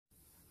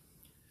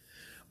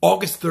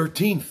August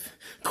 13th,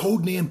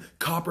 codename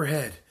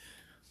Copperhead.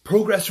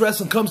 Progress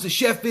Wrestling comes to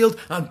Sheffield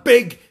and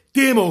Big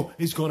Damo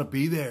is going to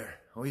be there.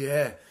 Oh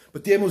yeah,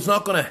 but Damo's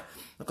not going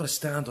to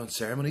stand on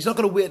ceremony. He's not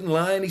going to wait in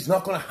line. He's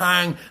not going to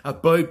hang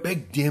about.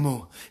 Big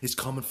Damo is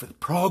coming for the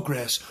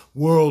Progress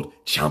World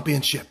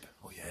Championship.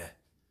 Oh yeah.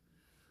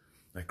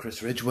 Now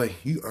Chris Ridgway,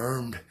 you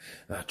earned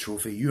that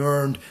trophy. You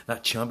earned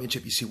that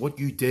championship. You see what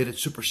you did at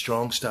Super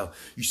Strong Style.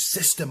 You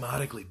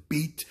systematically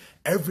beat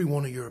every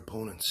one of your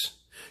opponents.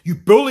 You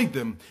bullied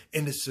them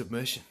into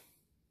submission.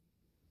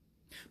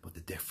 But the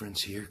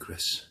difference here,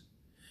 Chris,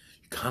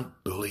 you can't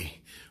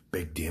bully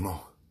Big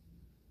Damo.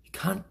 You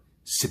can't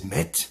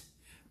submit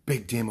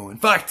Big Damo. In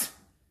fact,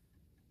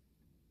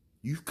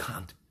 you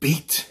can't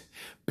beat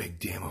Big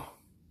Damo.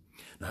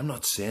 Now, I'm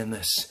not saying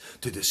this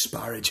to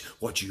disparage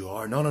what you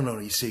are. No.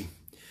 You see,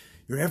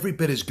 you're every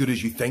bit as good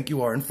as you think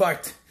you are. In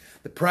fact,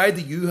 the pride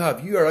that you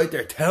have, you are out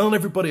there telling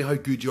everybody how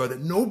good you are,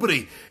 that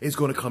nobody is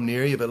going to come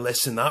near you. But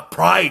listen, that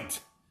pride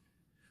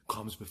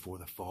comes before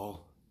the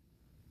fall.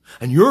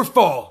 And your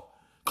fall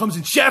comes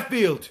in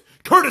Sheffield,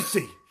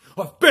 courtesy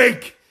of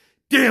Big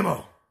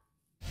Damo.